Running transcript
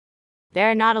There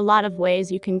are not a lot of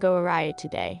ways you can go awry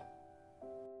today.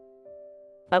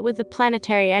 But with the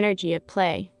planetary energy at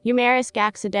play, you may risk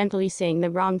accidentally saying the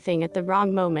wrong thing at the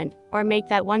wrong moment, or make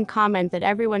that one comment that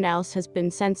everyone else has been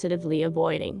sensitively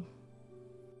avoiding.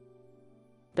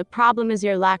 The problem is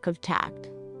your lack of tact.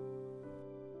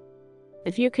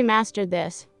 If you can master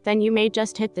this, then you may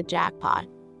just hit the jackpot.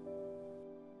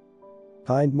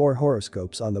 Find more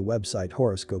horoscopes on the website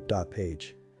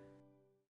horoscope.page.